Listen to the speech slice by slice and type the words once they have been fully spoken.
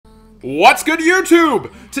What's good,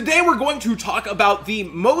 YouTube? Today we're going to talk about the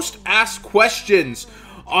most asked questions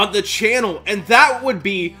on the channel, and that would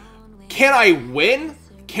be, can I win?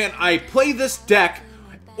 Can I play this deck?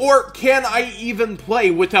 Or can I even play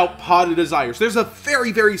without Pot of Desires? There's a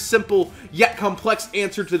very simple yet complex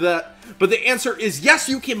answer to that. But the answer is yes,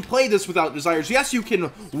 you can play this without Desires. Yes, you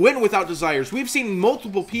can win without Desires. We've seen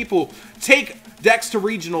multiple people take decks to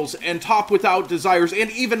regionals and top without Desires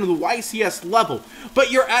and even the YCS level.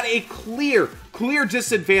 But you're at a clear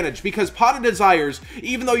disadvantage because Pot of Desires,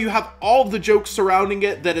 even though you have all the jokes surrounding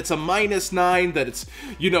it, that it's a -9, that it's,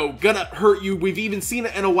 you know, gonna hurt you. We've even seen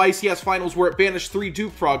it in a YCS finals where it banished 3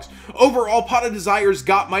 Dupe Frogs. Overall, Pot of Desires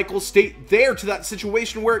got Michael State there to that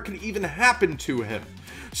situation where it could even happen to him.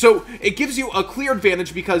 So it gives you a clear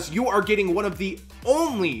advantage because you are getting one of the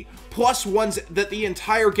only +1s that the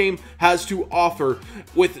entire game has to offer,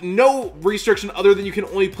 with no restriction other than you can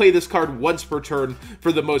only play this card once per turn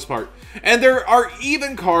for the most part. And there are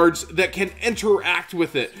even cards that can interact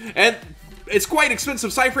with it, and it's quite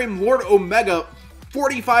expensive. Cyframe Lord Omega,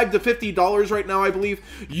 $45 to $50 right now, I believe.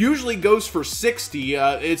 Usually goes for 60.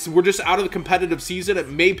 We're just out of the competitive season. It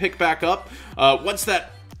may pick back up once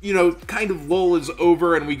that, you know, kind of lull is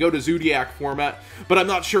over and we go to Zodiac format, but I'm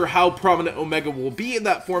not sure how prominent Omega will be in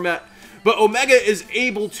that format. But Omega is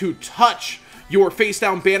able to touch your face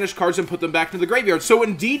down banished cards and put them back into the graveyard. So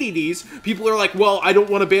in DDDs, people are like, well, I don't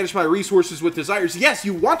want to banish my resources with Desires. Yes,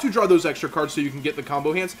 you want to draw those extra cards so you can get the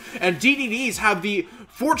combo hands, and DDDs have the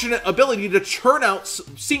fortunate ability to churn out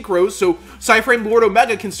synchros, so Cyframe Lord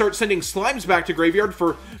Omega can start sending slimes back to graveyard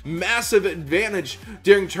for massive advantage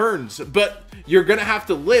during turns, but you're gonna have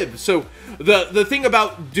to live. So the thing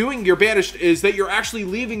about doing your banished is that you're actually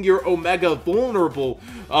leaving your Omega vulnerable,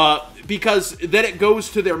 because then it goes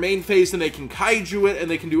to their main phase and they can kaiju it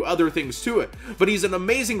and they can do other things to it. But he's an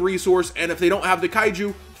amazing resource, and if they don't have the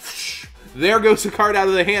kaiju, there goes a card out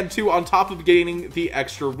of the hand too, on top of gaining the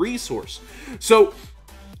extra resource. So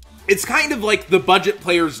it's kind of like the budget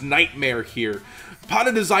player's nightmare here. Pot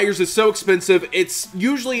of Desires is so expensive. It's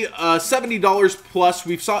usually $70 plus.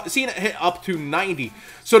 We've seen it hit up to $90.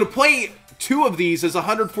 So to play 2 of these is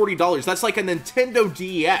 $140. That's like a Nintendo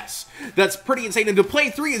DS. That's pretty insane. And to play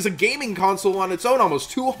 3 is a gaming console on its own,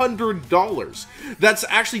 almost $200. That's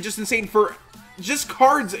actually just insane for just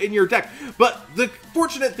cards in your deck. But the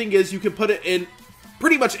fortunate thing is you can put it in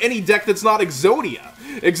pretty much any deck that's not Exodia.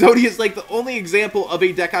 Exodia is like the only example of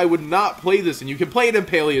a deck I would not play this in. You can play it in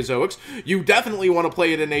Paleozoics. You definitely want to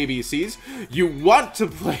play it in ABCs. You want to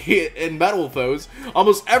play it in Metal Foes.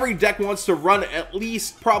 Almost every deck wants to run at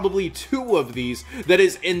least probably 2 of these that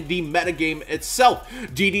is in the metagame itself.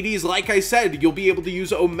 DDDs, like I said, you'll be able to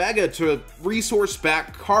use Omega to resource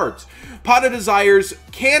back cards. Pot of Desires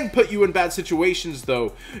can put you in bad situations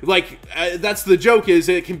though. Like, that's the joke, is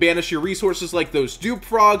it can banish your resources like those Dupe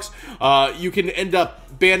Frogs. You can end up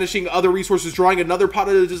banishing other resources, drawing another Pot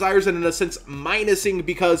of Desires, and in a sense minusing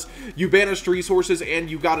because you banished resources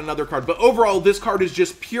and you got another card. But overall, this card is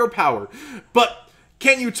just pure power. But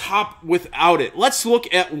can you top without it? Let's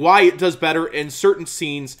look at why it does better in certain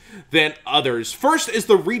scenes than others. First is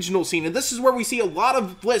the regional scene, and this is where we see a lot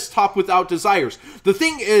of lists top without Desires. The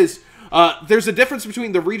thing is, there's a difference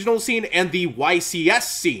between the regional scene and the YCS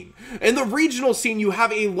scene. In the regional scene, you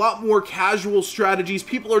have a lot more casual strategies.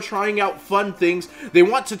 People are trying out fun things. They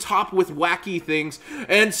want to top with wacky things.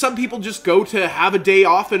 And some people just go to have a day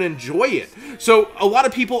off and enjoy it. So a lot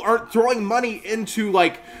of people aren't throwing money into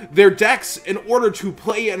like their decks in order to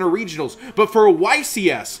play in a regionals. But for a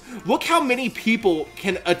YCS, look how many people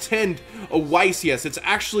can attend a YCS. It's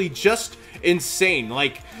actually just insane.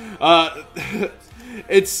 Like,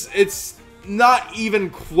 it's not even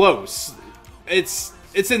close. It's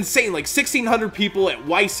insane. Like 1,600 people at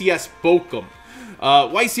YCS Bochum.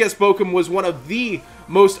 YCS Bochum was one of the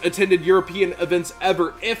most attended European events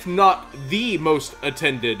ever, if not the most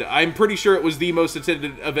attended. I'm pretty sure it was the most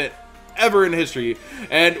attended event ever in history.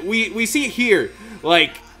 And we see here,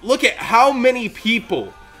 like, look at how many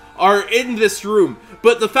people are in this room.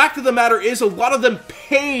 But the fact of the matter is, a lot of them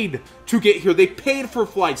paid to get here. They paid for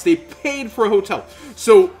flights. They paid for a hotel.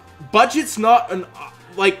 So budget's not an,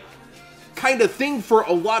 like, kind of thing for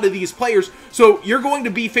a lot of these players. So you're going to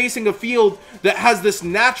be facing a field that has this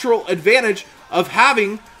natural advantage of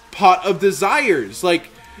having Pot of Desires. Like,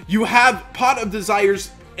 you have Pot of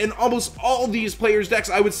Desires in almost all these players' decks.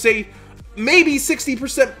 I would say maybe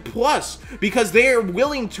 60% plus, because they are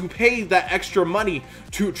willing to pay that extra money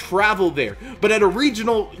to travel there. But at a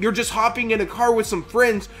regional, you're just hopping in a car with some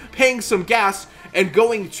friends, paying some gas, and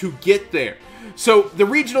going to get there. So the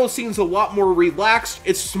regional scene's a lot more relaxed,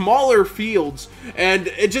 it's smaller fields, and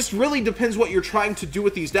it just really depends what you're trying to do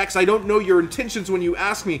with these decks. I don't know your intentions when you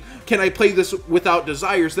ask me, can I play this without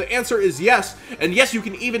Desires? The answer is yes, and yes, you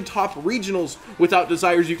can even top regionals without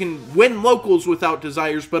Desires, you can win locals without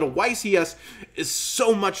Desires, but a YCS is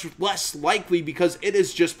so much less likely because it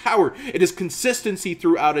is just power. It is consistency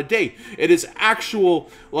throughout a day. It is actual,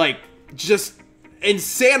 like, just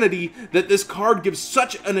insanity that this card gives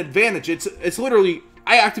such an advantage. It's literally,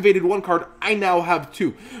 I activated one card, I now have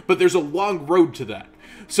two, but there's a long road to that.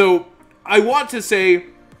 So I want to say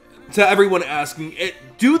to everyone asking,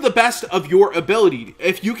 do the best of your ability.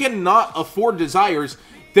 If you cannot afford Desires,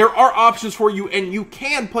 there are options for you, and you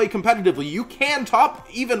can play competitively. You can top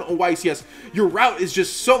even a YCS. Your route is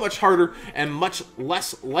just so much harder and much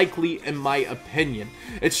less likely, in my opinion.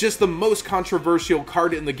 It's just the most controversial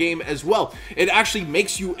card in the game as well. It actually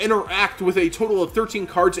makes you interact with a total of 13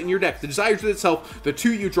 cards in your deck. The Desires itself, the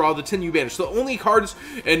 2 you draw, the 10 you banish. The only cards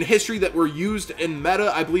in history that were used in meta,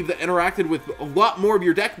 I believe, that interacted with a lot more of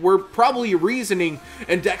your deck were probably Reasoning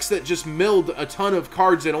and decks that just milled a ton of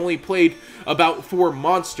cards and only played about 4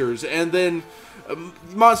 monsters, and then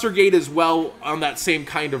Monster Gate as well on that same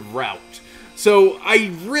kind of route. So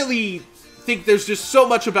I really think there's just so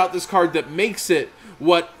much about this card that makes it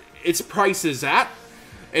what its price is at.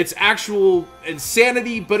 It's actual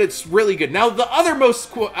insanity, but it's really good. Now, the other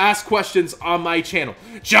most asked questions on my channel.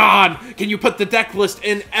 John, can you put the deck list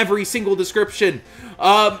in every single description?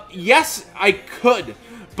 Yes, I could.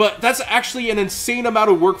 But that's actually an insane amount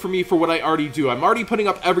of work for me for what I already do. I'm already putting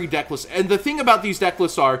up every deck list. And the thing about these deck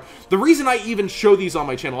lists are, the reason I even show these on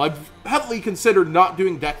my channel, I've heavily considered not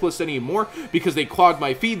doing deck lists anymore because they clog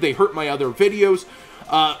my feed, they hurt my other videos.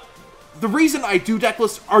 The reason I do deck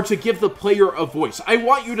lists are to give the player a voice. I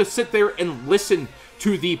want you to sit there and listen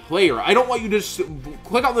to the player. I don't want you to just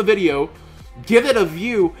click on the video, give it a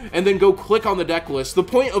view, and then go click on the deck list. The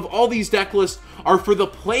point of all these deck lists are for the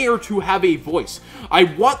player to have a voice. I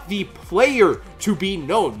want the player to be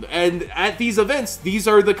known. And at these events, these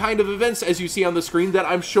are the kind of events, as you see on the screen, that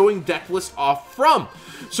I'm showing deck lists off from.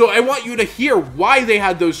 So I want you to hear why they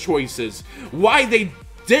had those choices, why they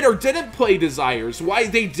did or didn't play Desires, why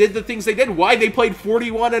they did the things they did, why they played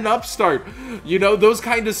 41 and Upstart. You know, those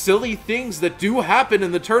kind of silly things that do happen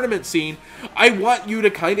in the tournament scene. I want you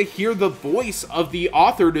to kind of hear the voice of the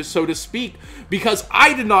author, so to speak, because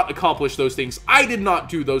I did not accomplish those things. I did not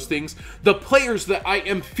do those things. The players that I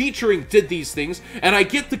am featuring did these things, and I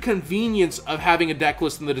get the convenience of having a deck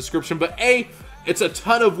list in the description, but A, it's a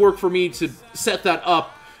ton of work for me to set that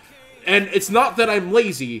up, and it's not that I'm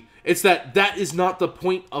lazy, it's that that is not the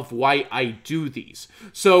point of why I do these.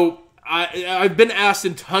 So I've been asked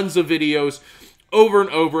in tons of videos over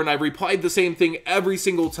and over, and I've replied the same thing every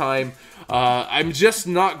single time. I'm just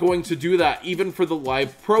not going to do that, even for the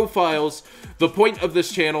live profiles. The point of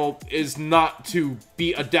this channel is not to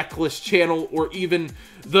be a deck list channel, or even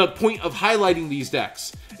the point of highlighting these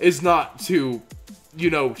decks is not to, you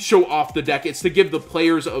know, show off the deck. It's to give the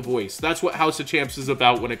players a voice. That's what House of Champs is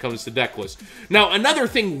about when it comes to deck list. Now, another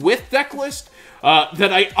thing with deck list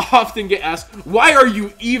that I often get asked, why are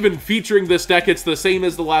you even featuring this deck? It's the same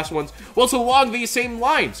as the last ones. Well, it's along these same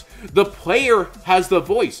lines. The player has the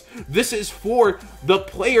voice. This is for the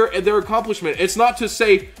player and their accomplishment. It's not to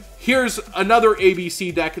say, here's another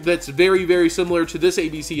ABC deck that's very, very similar to this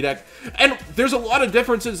ABC deck. And there's a lot of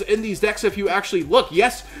differences in these decks if you actually look.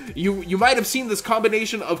 Yes, you might have seen this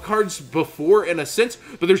combination of cards before in a sense,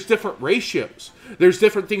 but there's different ratios. There's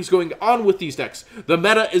different things going on with these decks. The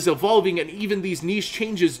meta is evolving, and even these niche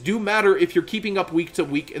changes do matter if you're keeping up week to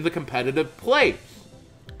week in the competitive play.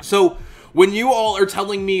 So when you all are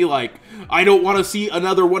telling me, like, I don't want to see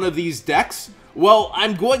another one of these decks, well,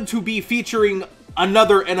 I'm going to be featuring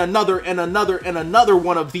another and another and another and another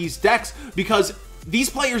one of these decks, because these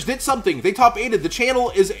players did something. They top 8'd. The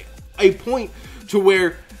channel is a point to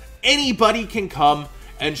where anybody can come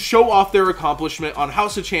and show off their accomplishment on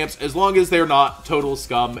House of Champs, as long as they're not total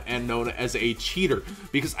scum and known as a cheater,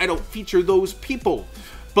 because I don't feature those people.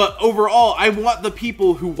 But overall, I want the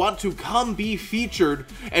people who want to come be featured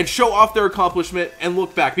and show off their accomplishment and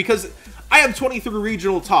look back, because I have 23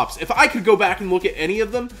 regional tops. If I could go back and look at any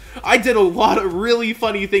of them, I did a lot of really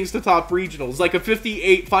funny things to top regionals. Like a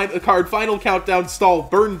 58 card Final Countdown Stall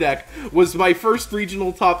Burn deck was my first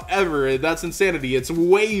regional top ever, and that's insanity. It's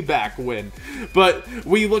way back when. But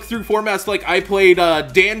we look through formats like I played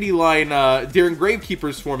Dandelion during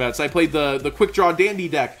Gravekeeper's formats. I played the Quick Draw Dandy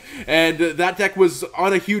deck, and that deck was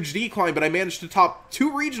on a huge decline, but I managed to top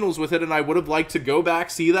 2 regionals with it, and I would have liked to go back,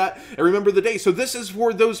 see that, and remember the day. So this is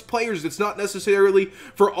for those players. It's not necessarily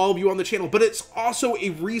for all of you on the channel, but it's also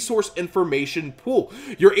a resource information pool.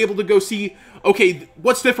 You're able to go see, okay,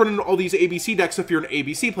 what's different in all these ABC decks if you're an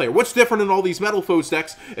ABC player? What's different in all these Metal Foes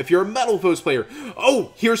decks if you're a Metal Foes player?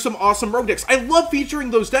 Oh, here's some awesome rogue decks. I love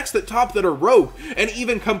featuring those decks that are rogue and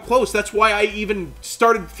even come close. That's why I even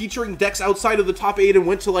started featuring decks outside of the top 8 and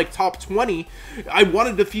went to like top 20. I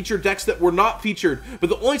wanted to feature decks that were not featured, but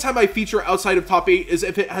the only time I feature outside of top 8 is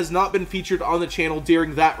if it has not been featured on the channel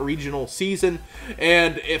during that regional season,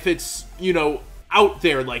 and if it's, you know, out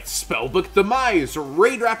there like Spellbook Demise or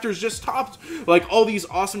Raid Raptors just topped, like all these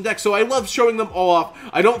awesome decks. So I love showing them all off.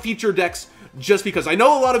 I don't feature decks just because I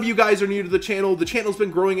know a lot of you guys are new to the channel. The channel's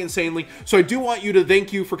been growing insanely, so I do want you to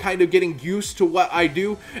thank you for kind of getting used to what I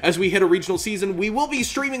do as we hit a regional season. We will be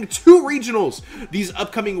streaming 2 regionals these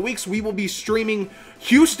upcoming weeks. We will be streaming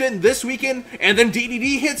Houston this weekend, and then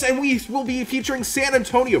DDD hits, and we will be featuring San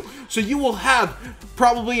Antonio. So you will have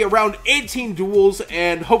probably around 18 duels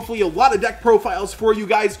and hopefully a lot of deck profiles for you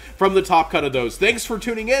guys from the top cut of those. Thanks for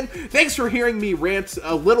tuning in. Thanks for hearing me rant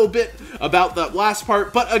a little bit about that last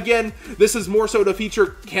part. But again, this is more so to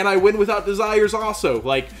feature Can I Win Without Desires also.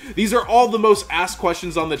 Like, these are all the most asked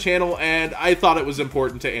questions on the channel, and I thought it was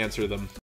important to answer them.